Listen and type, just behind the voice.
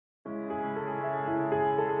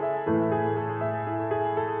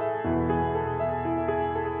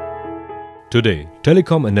Today,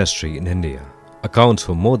 telecom industry in India accounts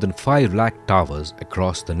for more than 5 lakh towers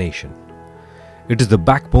across the nation. It is the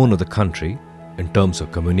backbone of the country in terms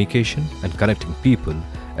of communication and connecting people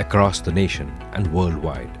across the nation and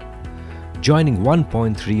worldwide. Joining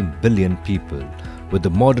 1.3 billion people with the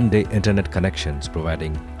modern-day internet connections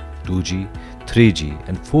providing 2G, 3G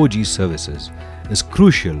and 4G services is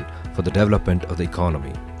crucial for the development of the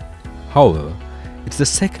economy. However, it's the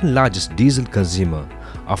second largest diesel consumer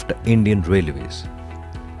after Indian Railways,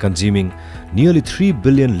 consuming nearly 3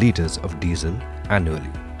 billion litres of diesel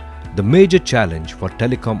annually. The major challenge for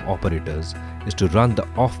telecom operators is to run the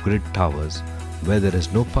off-grid towers where there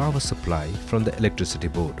is no power supply from the electricity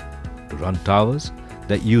board. To run towers,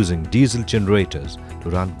 they're using diesel generators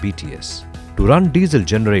to run BTS. To run diesel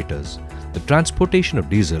generators, the transportation of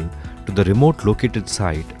diesel to the remote located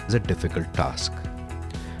site is a difficult task.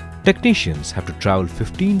 Technicians have to travel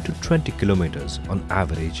 15 to 20 kilometers on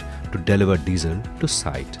average to deliver diesel to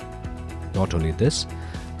site. Not only this,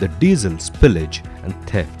 the diesel spillage and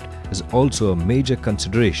theft is also a major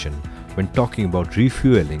consideration when talking about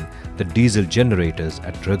refueling the diesel generators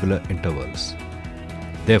at regular intervals.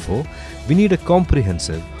 Therefore, we need a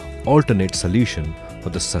comprehensive alternate solution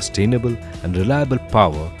for the sustainable and reliable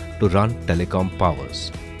power to run telecom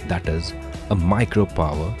powers, that is, a micro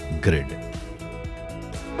power grid.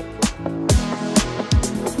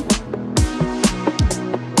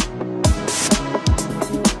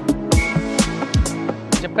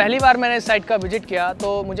 जब पहली बार मैंने इस site का visit किया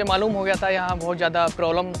तो मुझे मालूम हो गया था यहाँ बहुत ज़्यादा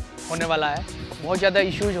प्रॉब्लम होने वाला है, बहुत ज़्यादा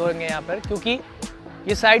इश्यूज होंगे यहाँ पर, क्योंकि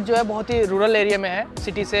ये साइट जो है बहुत ही रूरल एरिया में है,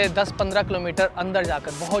 सिटी से 10-15 किलोमीटर अंदर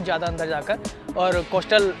जाकर, बहुत ज़्यादा अंदर जाकर, और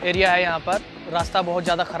कोस्टल एरिया है यहाँ पर। रास्ता बहुत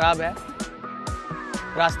ज़्यादा ख़राब है,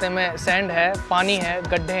 रास्ते में सैंड है, पानी है,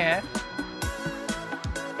 गड्ढे हैं।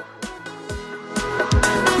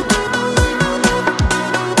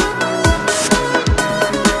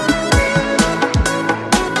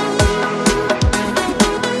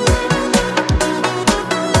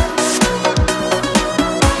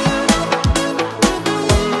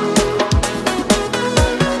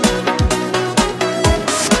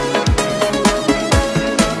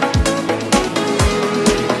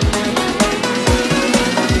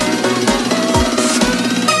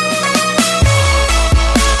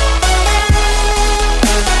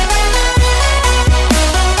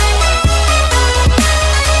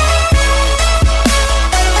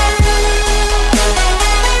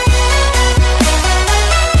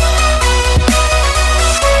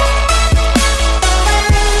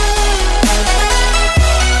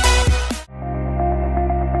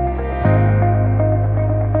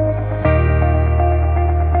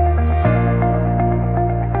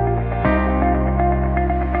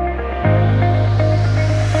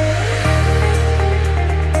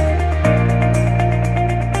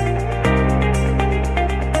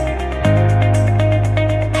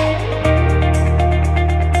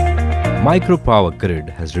 Micro power grid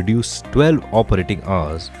has reduced 12 operating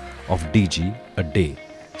hours of DG a day,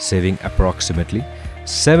 saving approximately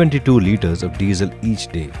 72 litres of diesel each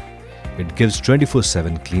day. It gives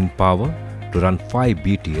 24/7 clean power to run 5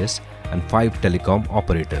 BTS and 5 telecom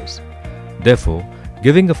operators, therefore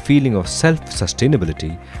giving a feeling of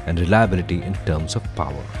self-sustainability and reliability in terms of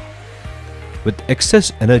power. With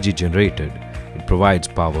excess energy generated, it provides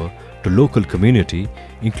power to local community,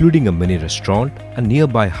 including a mini restaurant and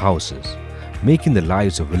nearby houses, making the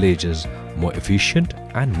lives of villagers more efficient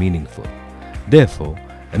and meaningful, therefore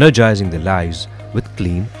energizing their lives with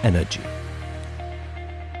clean energy.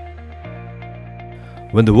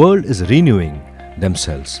 When the world is renewing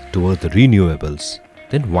themselves towards the renewables,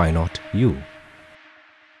 then why not you?